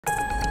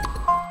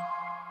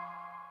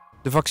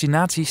De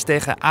vaccinaties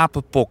tegen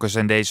apenpokken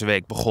zijn deze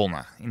week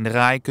begonnen. In de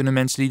RAI kunnen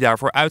mensen die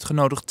daarvoor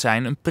uitgenodigd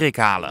zijn een prik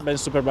halen. Ik ben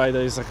super blij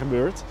dat het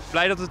gebeurt.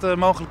 Blij dat het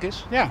mogelijk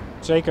is? Ja,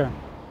 zeker.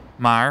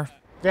 Maar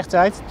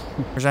Wegtijd.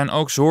 er zijn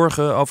ook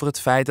zorgen over het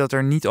feit dat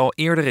er niet al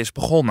eerder is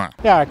begonnen.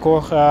 Ja, ik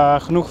hoor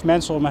genoeg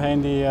mensen om me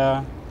heen die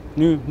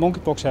nu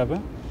monkeypox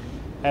hebben.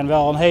 En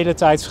wel een hele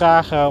tijd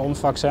vragen om het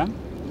vaccin.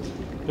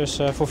 Dus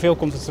voor veel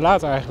komt het te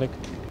laat eigenlijk.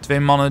 2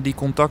 mannen die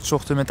contact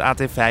zochten met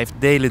AT5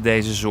 delen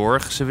deze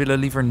zorg. Ze willen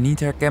liever niet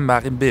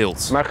herkenbaar in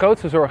beeld. Mijn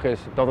grootste zorg is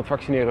dat het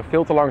vaccineren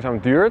veel te langzaam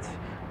duurt.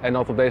 En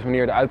dat op deze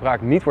manier de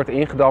uitbraak niet wordt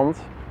ingedamd.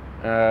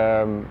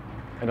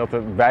 En dat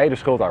wij de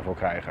schuld daarvoor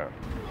krijgen.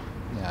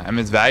 Ja, en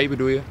met wij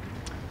bedoel je?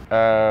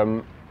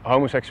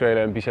 Homoseksuele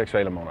en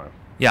biseksuele mannen.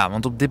 Ja,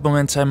 want op dit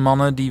moment zijn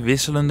mannen die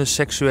wisselende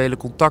seksuele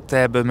contacten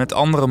hebben met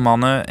andere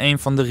mannen een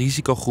van de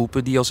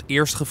risicogroepen die als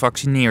eerst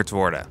gevaccineerd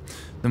worden.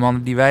 De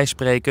mannen die wij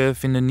spreken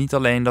vinden niet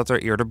alleen dat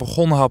er eerder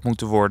begonnen had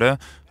moeten worden,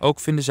 ook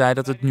vinden zij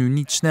dat het nu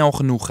niet snel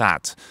genoeg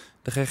gaat.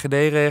 De GGD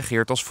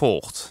reageert als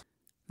volgt.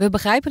 We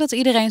begrijpen dat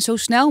iedereen zo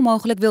snel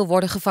mogelijk wil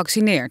worden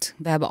gevaccineerd.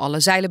 We hebben alle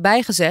zeilen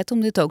bijgezet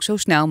om dit ook zo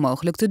snel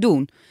mogelijk te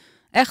doen.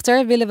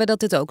 Echter willen we dat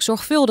dit ook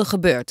zorgvuldig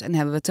gebeurt en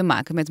hebben we te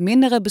maken met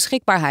mindere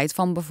beschikbaarheid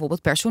van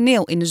bijvoorbeeld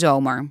personeel in de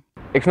zomer.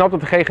 Ik snap dat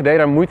de GGD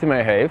daar moeite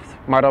mee heeft,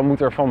 maar dan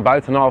moet er van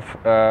buitenaf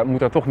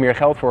moet er toch meer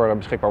geld voor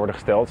beschikbaar worden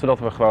gesteld, zodat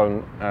we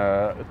gewoon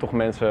toch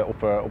mensen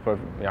op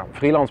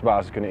freelance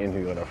basis kunnen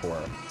inhuren daarvoor.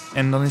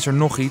 En dan is er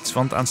nog iets,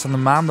 want aanstaande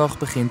maandag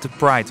begint de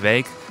Pride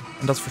Week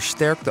en dat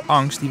versterkt de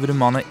angst die we de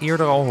mannen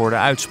eerder al hoorden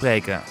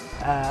uitspreken.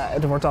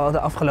 Er wordt al de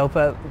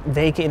afgelopen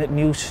weken in het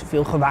nieuws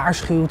veel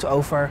gewaarschuwd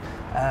over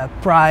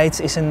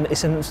Pride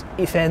is een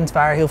event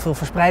waar heel veel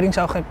verspreiding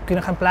zou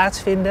kunnen gaan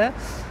plaatsvinden.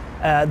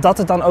 Dat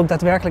het dan ook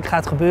daadwerkelijk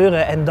gaat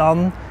gebeuren en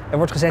dan, er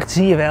wordt gezegd,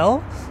 zie je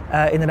wel,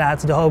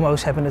 inderdaad, de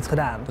homo's hebben het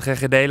gedaan. De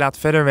GGD laat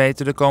verder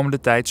weten de komende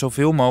tijd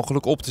zoveel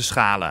mogelijk op te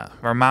schalen.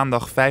 Waar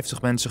maandag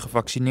 50 mensen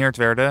gevaccineerd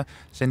werden,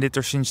 zijn dit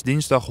er sinds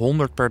dinsdag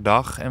 100 per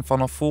dag en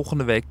vanaf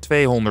volgende week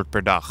 200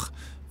 per dag.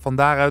 Van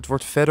daaruit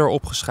wordt verder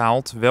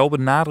opgeschaald. Wel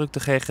benadrukt de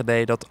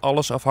GGD dat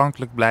alles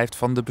afhankelijk blijft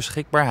van de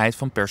beschikbaarheid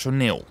van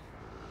personeel.